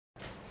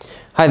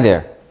Hi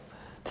there.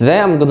 Today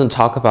I'm going to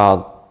talk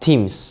about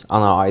Teams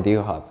on our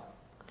IdeaHub.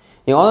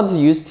 In order to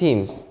use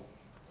Teams,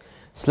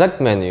 select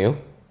Menu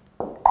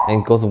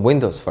and go to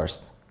Windows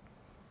first.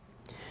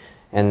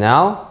 And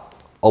now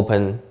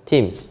open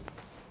Teams.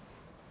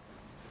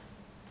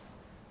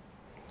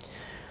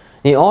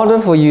 In order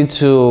for you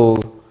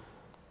to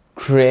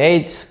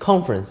create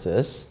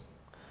conferences,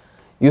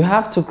 you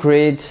have to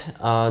create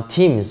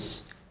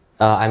teams,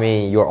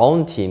 your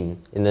own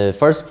team in the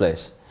first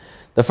place.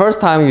 The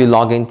first time you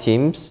log in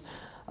Teams,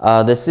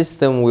 the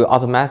system will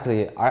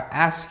automatically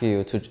ask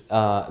you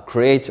to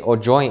create or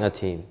join a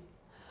team.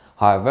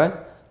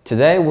 However,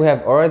 today we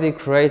have already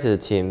created a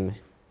team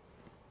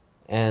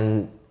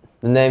and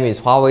the name is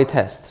Huawei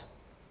Test.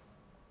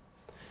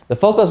 The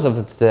focus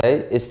of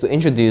today is to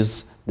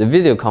introduce the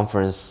video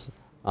conference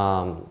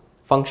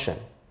function.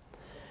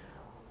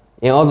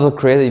 In order to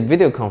create a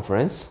video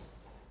conference,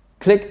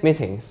 click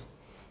Meetings,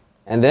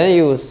 and then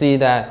you will see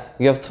that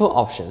you have two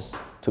options: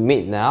 to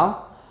meet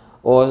now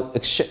or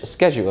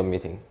schedule a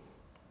meeting.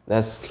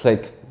 Let's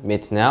click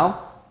Meet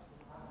Now,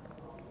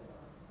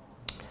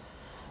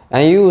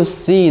 and you will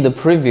see the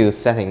preview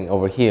setting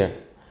over here.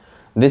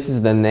 This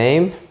is the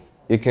name.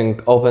 You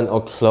can open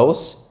or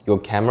close your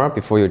camera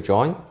before you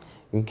join.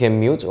 You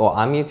can mute or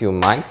unmute your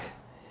mic.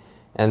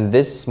 And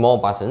this small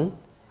button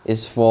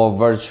is for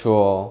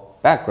virtual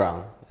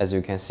background, as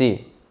you can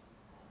see.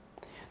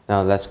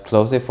 Now let's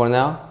close it for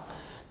now.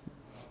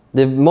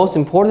 The most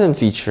important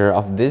feature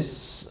of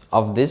this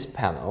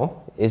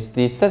panel is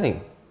the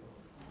setting.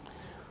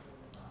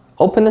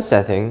 Open the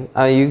setting,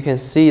 you can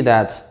see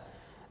that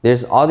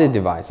there's audio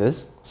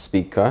devices,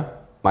 speaker,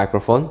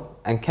 microphone,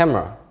 and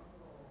camera.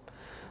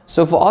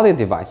 So for audio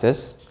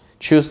devices,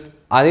 choose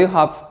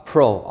IdeaHub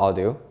Pro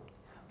Audio.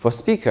 For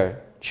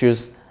speaker,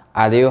 choose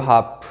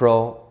IdeaHub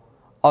Pro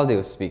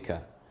Audio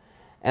Speaker.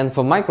 And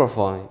for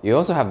microphone, you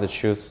also have to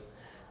choose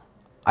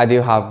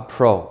IdeaHub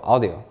Pro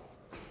Audio.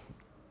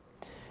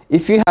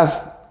 If you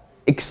have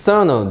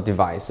external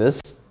devices,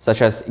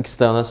 such as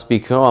external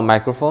speaker or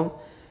microphone,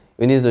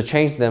 you need to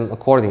change them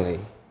accordingly.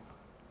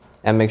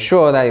 And make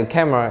sure that your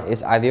camera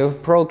is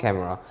IdeaHub Pro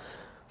camera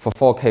for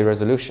 4K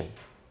resolution.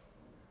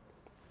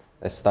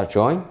 Let's start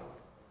join.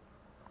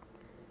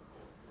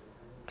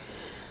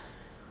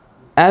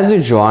 As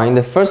you join,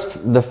 the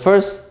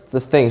first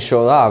thing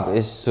showed up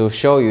is to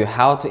show you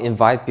how to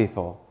invite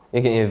people.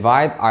 You can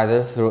invite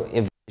either through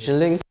invitation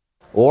link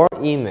or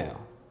email.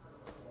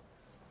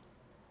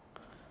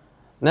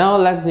 Now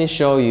let me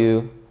show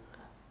you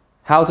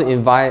how to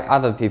invite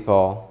other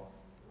people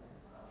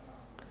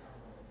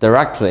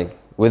directly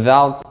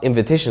without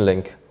invitation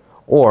link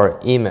or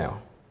email.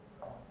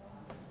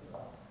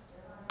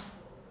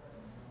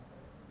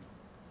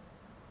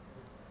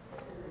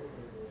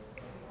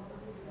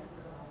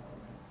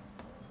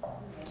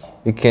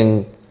 You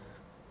can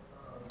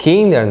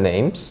key in their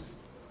names,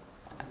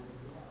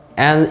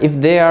 and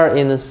if they are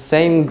in the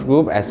same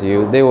group as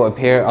you, they will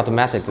appear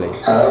automatically.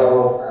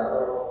 Hello.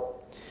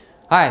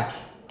 Hi,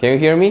 can you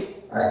hear me?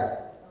 Hi.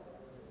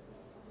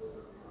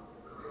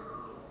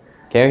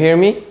 Can you hear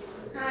me?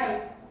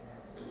 Hi.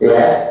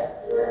 Yes.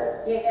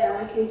 Yeah,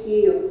 I can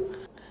hear you.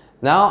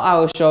 Now I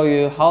will show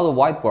you how the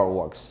whiteboard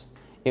works.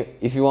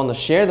 If you want to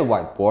share the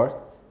whiteboard,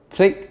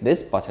 click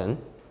this button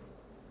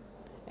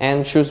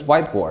and choose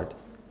whiteboard.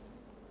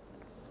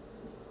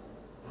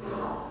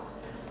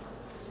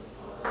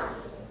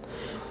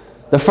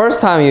 The first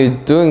time you're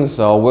doing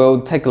so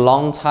will take a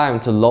long time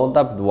to load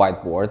up the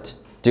whiteboard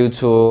due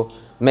to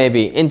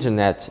maybe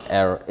internet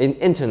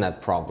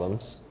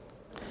problems.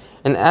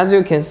 And as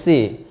you can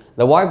see,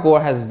 the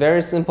whiteboard has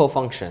very simple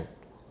function.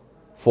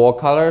 4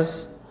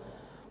 colors: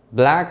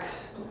 black,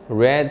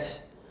 red,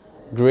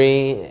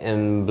 green,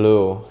 and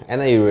blue, and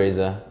an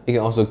eraser. You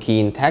can also key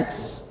in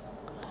text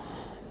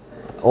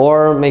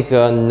or make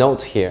a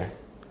note here.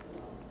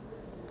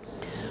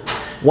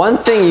 One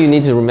thing you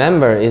need to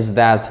remember is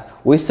that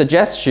we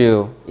suggest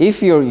you,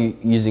 if you're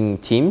using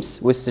Teams,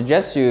 we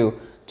suggest you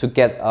to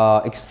get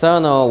an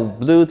external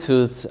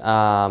Bluetooth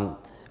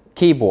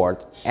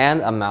keyboard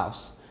and a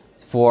mouse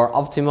for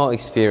optimal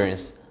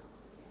experience.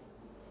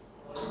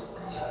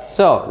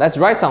 So let's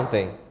write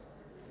something.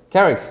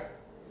 Carrick.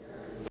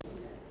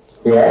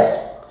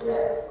 Yes.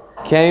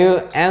 Can you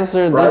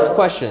answer this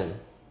question?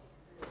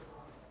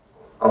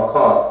 Of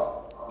course.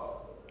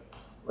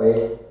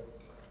 Wait.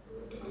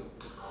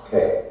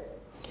 Okay.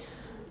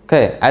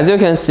 Okay, as you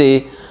can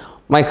see,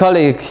 my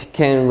colleague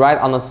can write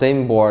on the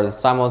same board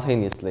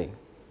simultaneously.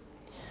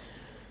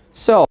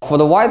 So for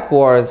the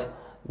whiteboard,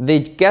 the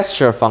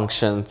gesture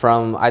function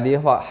from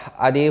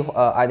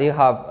IdeaHub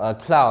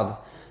Cloud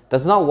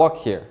does not work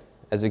here.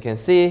 As you can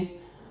see,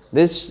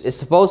 this is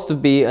supposed to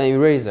be an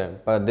eraser,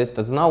 but this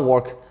does not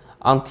work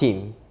on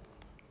Teams.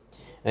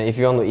 And if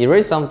you want to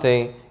erase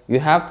something,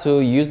 you have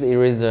to use the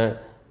eraser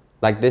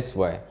like this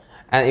way,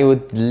 and it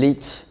would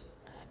delete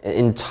an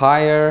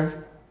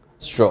entire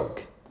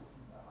stroke,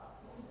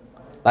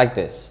 like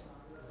this.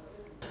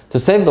 To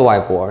save the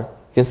whiteboard,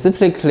 you can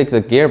simply click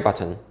the gear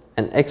button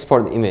and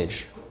export the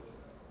image.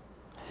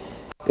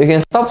 You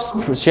can stop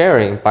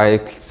sharing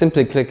by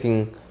simply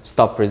clicking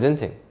Stop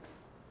Presenting.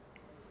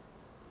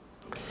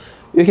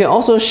 You can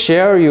also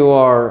share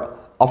your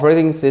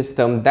operating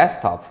system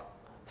desktop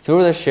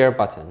through the Share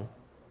button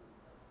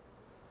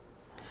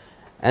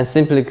and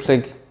simply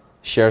click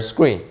Share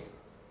Screen.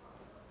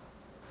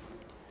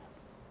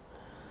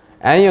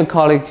 And your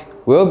colleague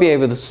will be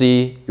able to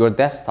see your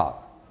desktop.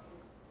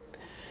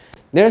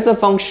 There's a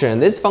function.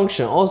 This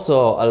function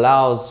also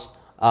allows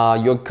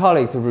your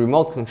colleague to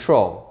remote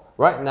control.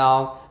 Right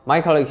now,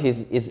 my colleague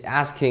is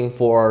asking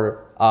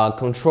for a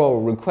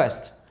control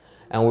request,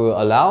 and we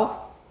will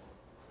allow.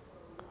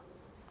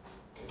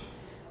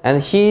 And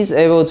he's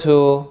able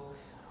to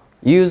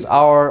use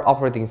our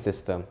operating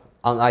system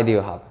on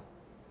IdeaHub.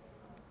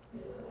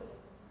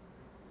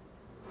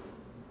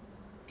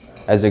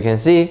 As you can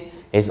see,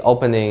 it's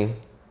opening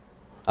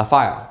a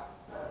file.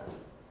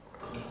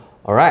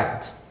 All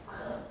right.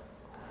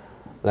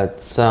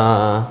 Let's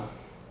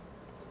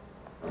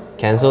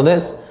cancel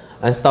this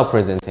and stop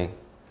presenting.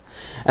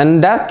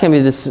 And that can be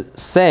the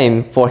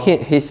same for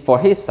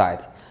his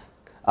side.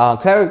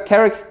 Carrick,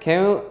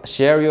 can you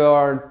share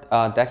your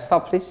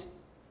desktop, please?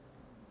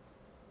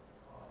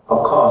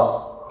 Of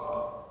course.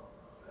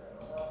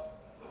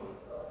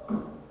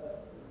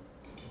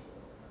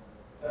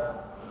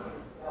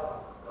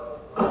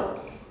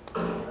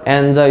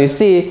 And you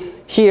see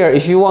here,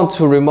 if you want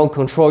to remote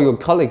control your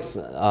colleague's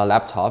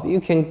laptop, you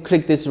can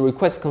click this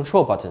request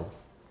control button.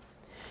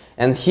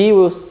 And he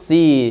will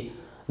see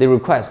the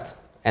request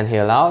and he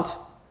allowed.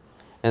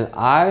 And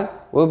I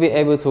will be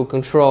able to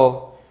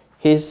control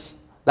his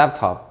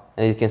laptop.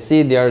 And you can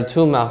see there are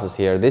two mouses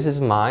here. This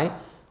is mine,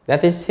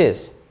 that is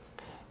his.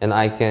 And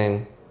I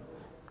can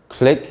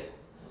click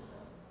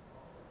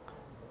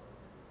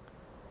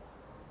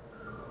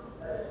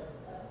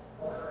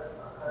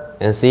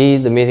and see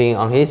the meeting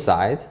on his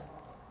side.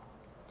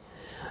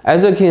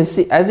 As you can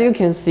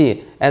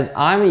see, as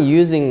I'm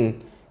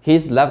using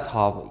his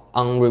laptop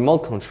on remote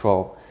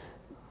control,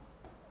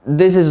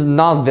 this is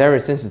not very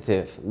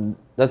sensitive.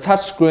 The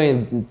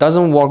touchscreen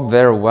doesn't work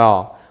very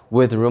well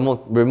with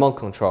remote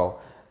control.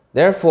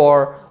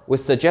 Therefore, we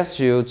suggest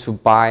you to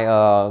buy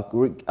a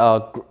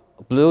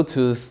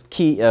Bluetooth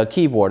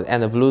keyboard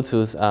and a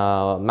Bluetooth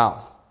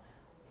mouse.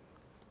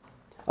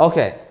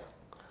 Okay.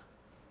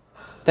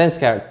 Thanks,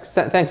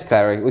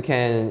 Clary. We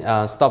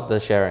can stop the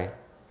sharing.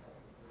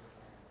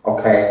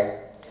 Okay.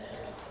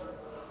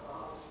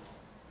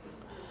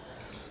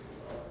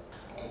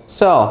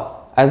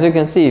 So, as you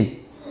can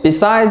see,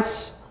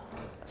 besides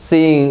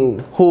seeing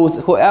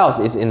who else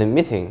is in the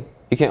meeting,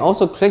 you can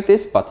also click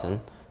this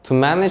button to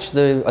manage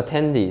the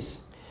attendees.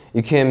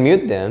 You can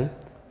mute them,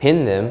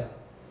 pin them,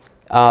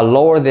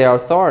 lower their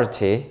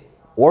authority,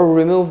 or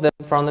remove them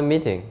from the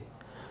meeting.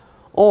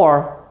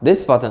 Or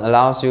this button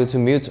allows you to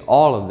mute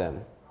all of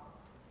them.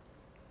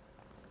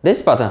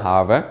 This button,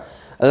 however,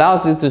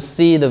 allows you to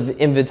see the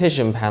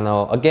invitation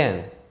panel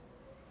again.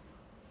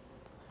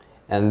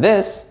 And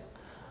this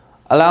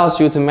allows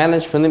you to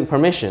manage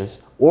permissions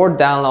or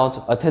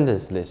download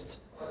attendance list.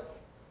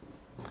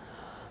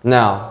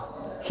 Now,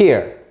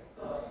 here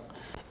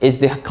is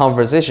the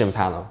conversation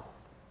panel.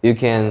 You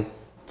can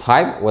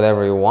type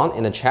whatever you want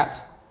in the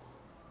chat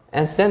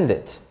and send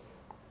it.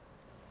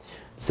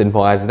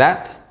 Simple as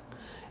that.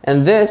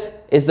 And this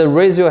is the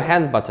raise your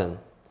hand button.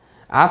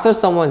 After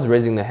someone is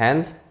raising the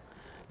hand,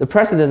 the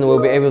president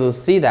will be able to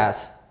see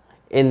that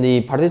in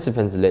the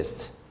participants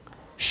list,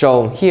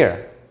 shown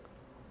here,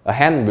 a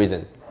hand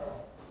raising.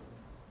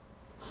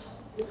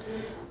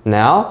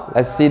 Now,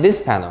 let's see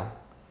this panel.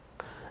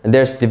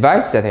 There's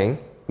device setting,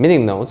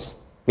 meeting notes,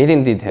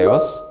 meeting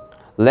details,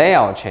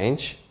 layout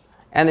change,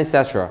 and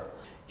etc.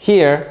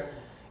 Here,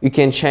 you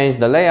can change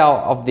the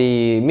layout of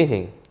the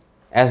meeting.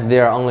 As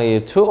there are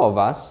only two of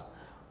us,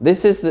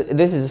 this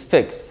is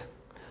fixed.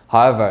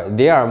 However,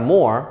 there are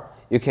more.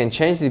 You can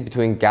change it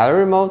between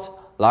gallery mode,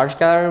 large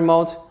gallery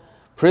mode,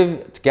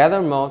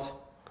 together mode,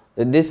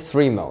 this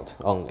 3 mode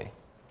only,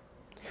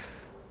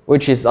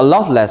 which is a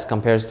lot less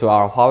compared to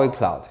our Huawei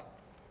Cloud.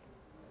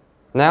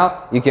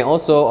 Now, you can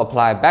also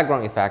apply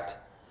background effect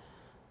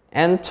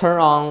and turn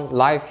on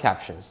live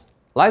captions.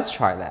 Let's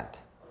try that.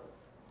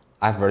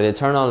 I've already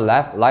turned on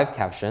live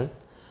caption.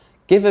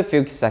 Give a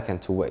few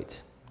seconds to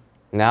wait.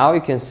 Now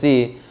you can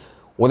see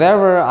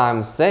whatever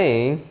I'm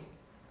saying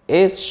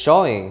is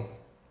showing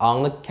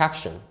on the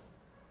caption.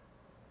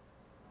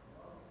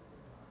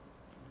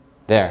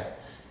 There.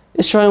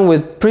 It's showing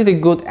with pretty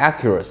good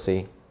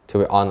accuracy, to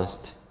be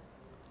honest.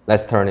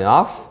 Let's turn it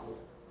off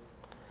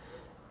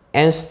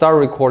and start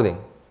recording.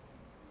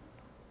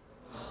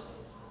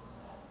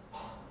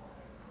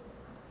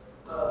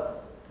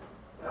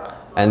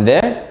 And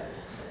there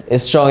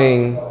it's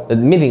showing the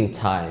meeting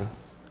time.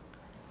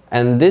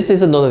 And this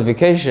is a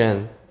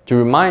notification to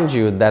remind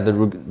you that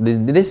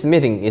this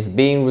meeting is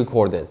being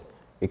recorded.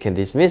 You can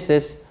dismiss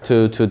this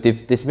to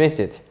dismiss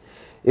it.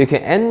 You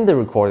can end the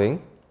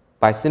recording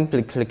by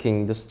simply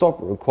clicking the stop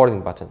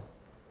recording button.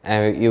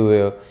 And it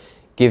will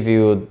give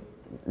you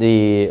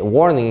the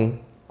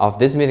warning of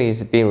this meeting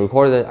is being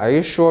recorded. Are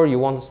you sure you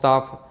want to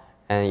stop?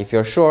 And if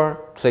you're sure,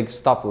 click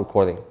stop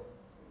recording.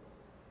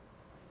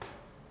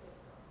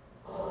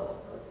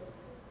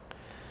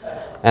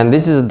 And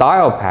this is a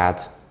dial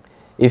pad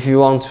if you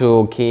want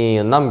to key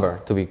in a number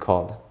to be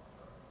called.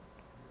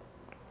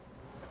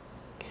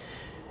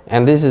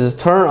 And this is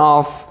turn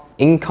off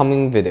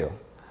incoming video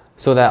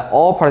so that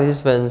all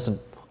participants'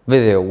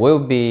 video will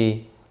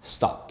be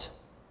stopped.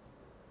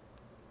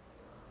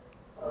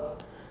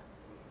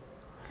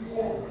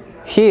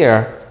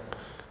 Here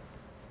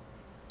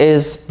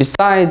is,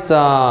 besides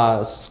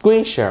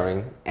screen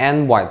sharing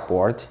and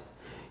whiteboard,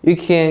 you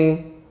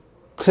can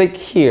click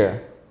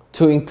here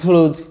to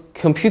include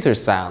computer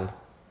sound.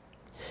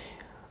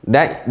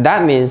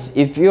 That means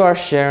if you are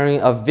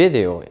sharing a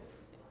video,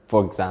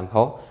 for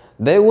example,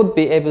 they would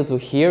be able to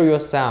hear your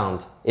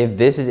sound if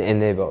this is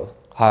enabled.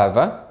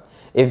 However,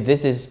 if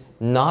this is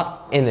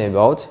not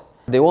enabled,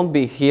 they won't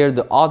be hear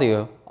the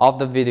audio of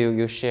the video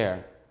you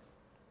share.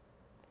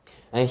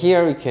 And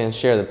here you can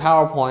share the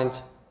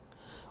PowerPoint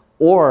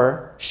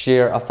or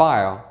share a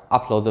file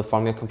uploaded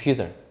from your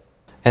computer.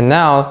 And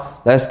now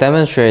let's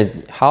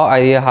demonstrate how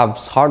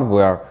IdeaHub's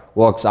hardware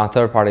works on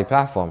third-party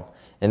platform.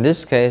 In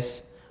this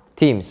case,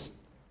 Teams.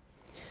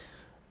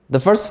 The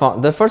first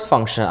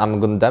function I'm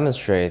going to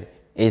demonstrate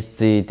is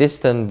the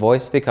distant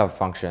voice pickup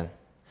function.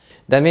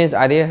 That means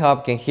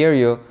IdeaHub can hear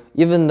you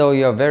even though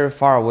you are very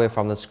far away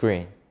from the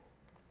screen.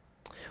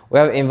 We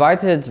have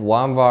invited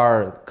one of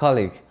our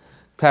colleagues,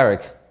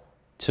 Cleric,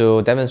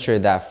 to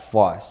demonstrate that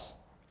for us.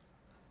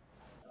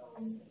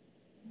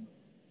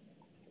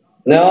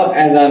 Now,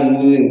 as I'm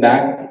moving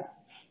back,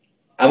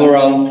 I'm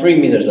around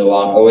 3 meters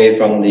away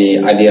from the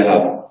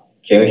IdeaHub.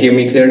 Can you hear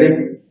me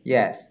clearly?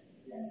 Yes.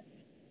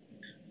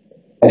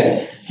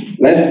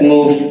 Let's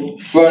move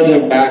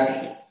further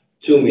back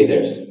 2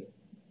 meters.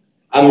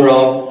 I'm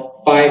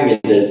around 5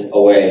 meters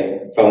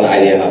away from the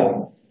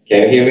IdeaHub.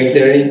 Can you hear me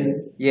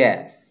clearly?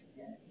 Yes.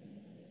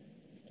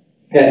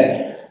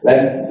 Okay,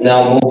 let's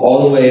now move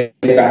all the way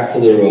back to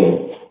the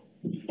room.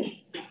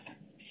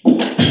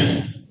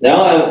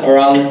 Now I'm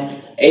around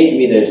 8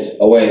 meters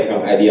away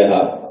from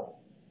IdeaHub.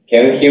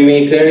 Can you hear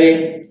me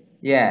clearly?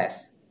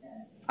 Yes.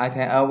 I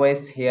can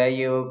always hear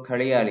you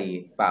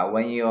clearly, but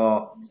when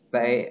you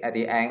stay at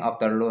the end of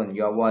the room,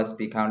 your voice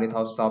becomes a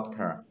little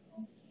softer.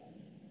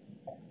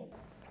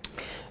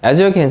 As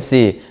you can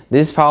see,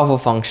 this powerful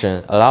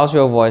function allows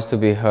your voice to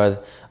be heard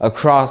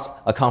across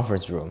a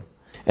conference room.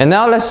 And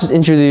now let's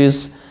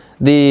introduce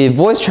the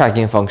voice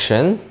tracking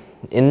function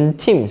in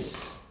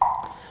Teams.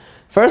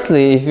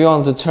 Firstly, if you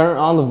want to turn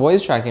on the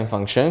voice tracking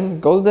function,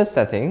 go to the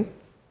setting,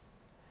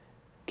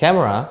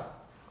 camera,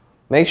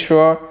 make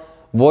sure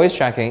voice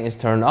tracking is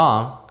turned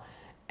on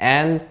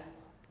and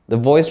the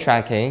voice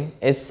tracking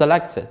is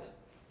selected.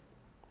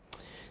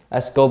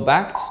 Let's go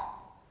back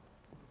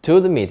to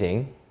the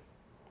meeting.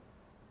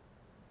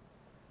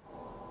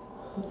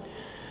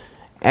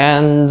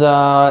 And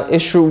it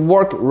should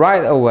work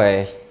right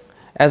away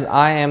as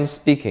I am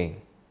speaking.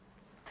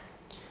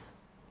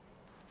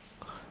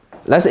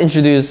 Let's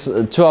introduce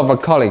two of our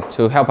colleagues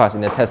to help us in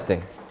the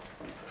testing.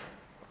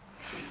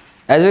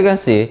 As you can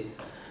see,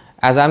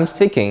 as I'm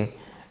speaking,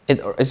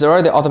 it's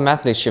already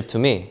automatically shifted to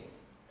me.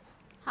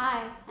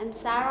 Hi, I'm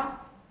Sarah.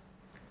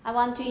 I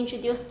want to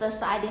introduce the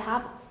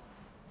IdeaHub.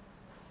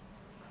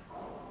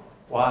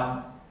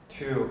 1,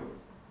 2,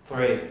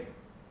 3,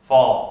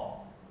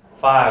 4,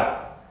 5,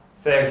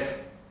 6,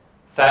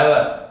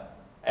 7,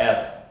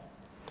 8.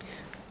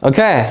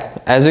 Okay,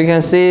 as you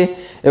can see,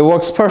 it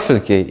works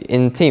perfectly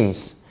in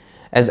Teams.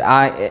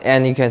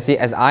 And you can see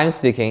as I'm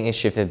speaking, it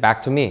shifted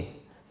back to me.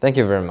 Thank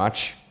you very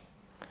much.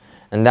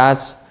 And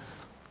that's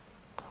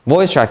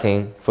voice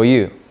tracking for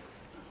you.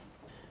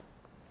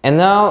 And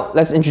now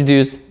let's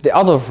introduce the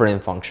auto frame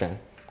function.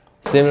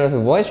 Similar to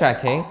voice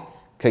tracking,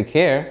 click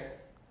here,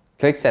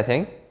 click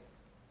setting,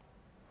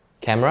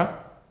 camera,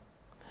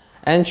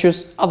 and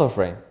choose auto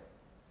frame.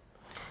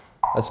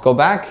 Let's go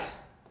back.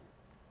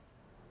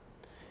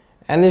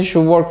 And it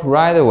should work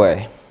right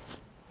away.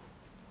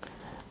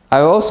 I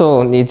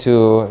also need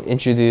to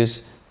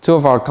introduce two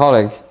of our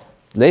colleagues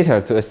later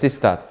to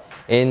assist us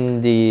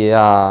in the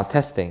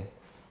testing.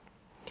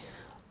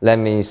 Let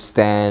me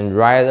stand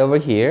right over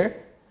here,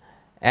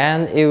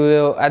 and it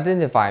will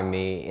identify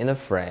me in the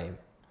frame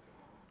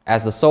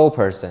as the sole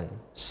person.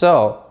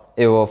 So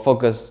it will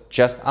focus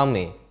just on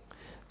me.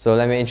 So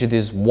let me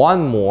introduce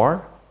one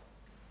more.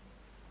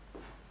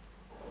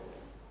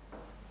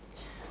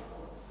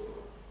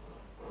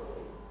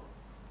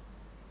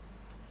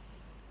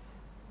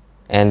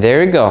 And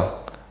there you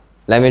go.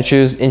 Let me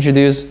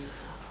introduce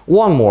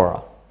one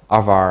more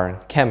of our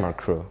camera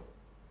crew.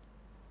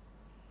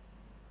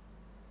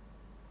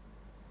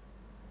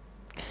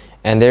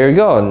 And there you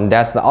go. And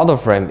that's the auto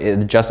frame.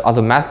 It just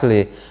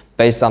automatically,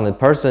 based on the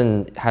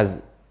person, it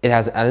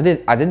has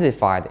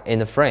identified in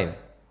the frame.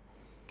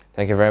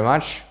 Thank you very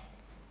much.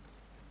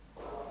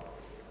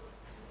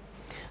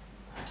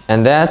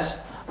 And that's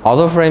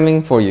auto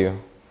framing for you.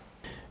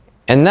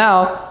 And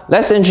now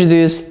let's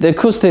introduce the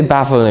acoustic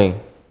baffling.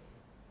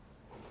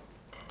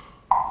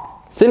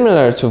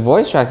 Similar to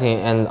voice tracking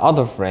and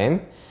auto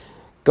frame,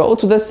 Go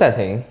to the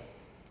setting,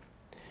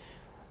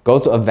 go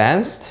to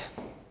advanced,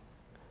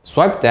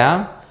 swipe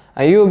down,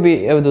 and you will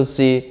be able to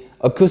see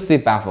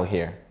acoustic baffle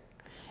here.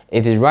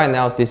 It is right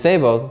now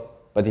disabled,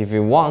 but if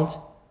you want,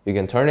 you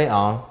can turn it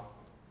on.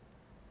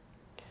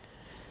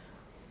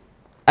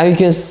 And you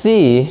can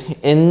see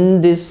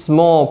in this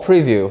small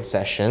preview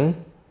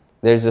session,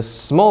 there's a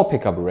small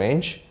pickup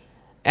range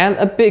and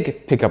a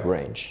big pickup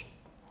range.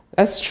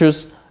 Let's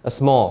choose a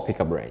small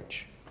pickup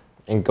range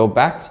and go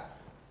back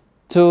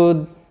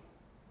to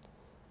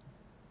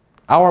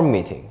our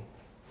meeting.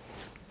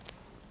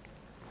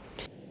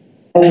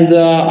 And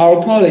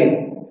our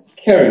colleague,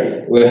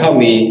 Carrie, will help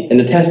me in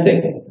the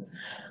testing.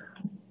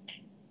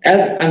 As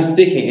I'm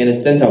speaking in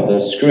the center of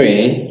the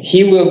screen,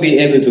 he will be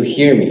able to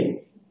hear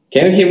me.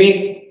 Can you hear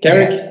me,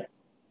 Carrie? Yes.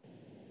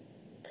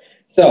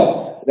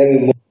 So, let me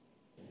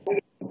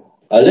move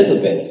a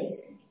little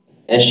bit.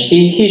 And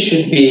he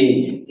should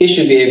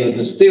be able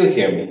to still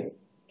hear me.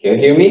 Can you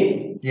hear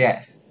me?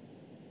 Yes.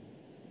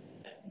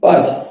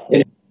 But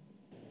it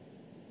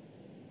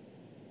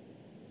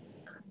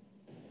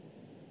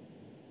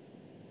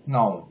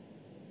No.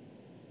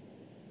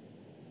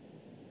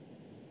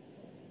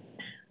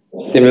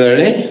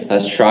 Similarly,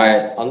 let's try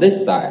it on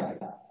this side.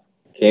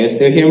 Can you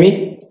still hear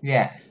me?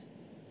 Yes.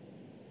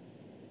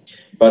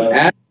 But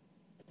as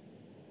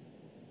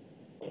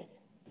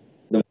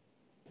the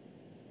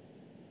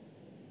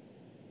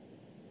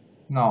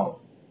No.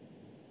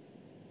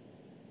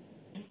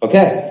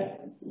 okay,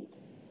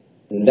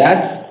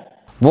 that's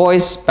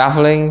Voice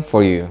baffling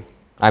for you.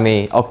 I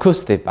mean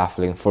acoustic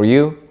baffling for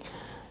you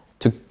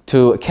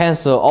to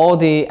cancel all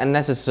the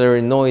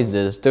unnecessary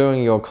noises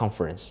during your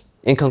conference.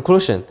 In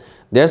conclusion,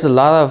 there's a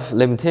lot of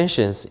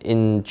limitations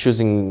in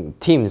choosing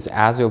Teams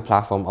as your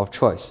platform of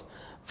choice.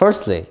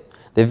 Firstly,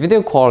 the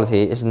video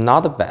quality is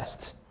not the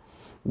best.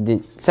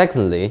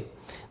 Secondly,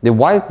 the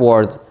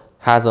whiteboard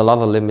has a lot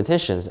of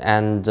limitations,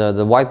 and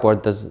the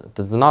whiteboard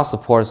does not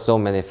support so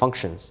many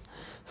functions.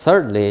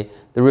 Thirdly,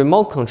 the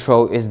remote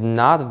control is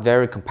not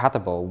very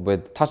compatible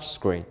with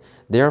touchscreen.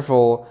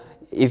 Therefore,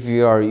 if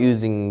you are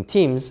using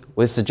Teams,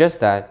 we suggest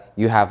that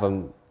you have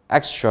an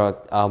extra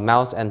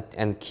mouse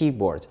and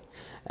keyboard.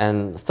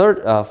 And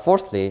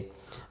fourthly,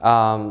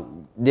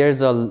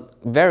 there's a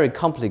very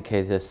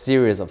complicated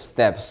series of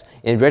steps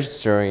in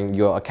registering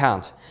your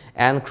account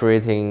and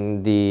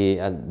creating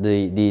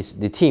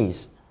the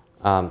teams.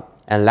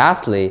 And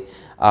lastly,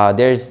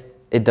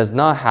 it does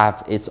not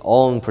have its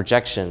own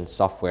projection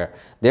software.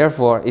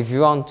 Therefore, if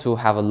you want to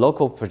have a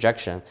local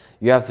projection,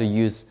 you have to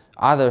use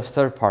other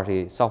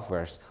third-party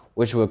softwares,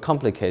 which will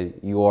complicate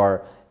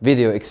your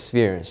video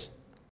experience.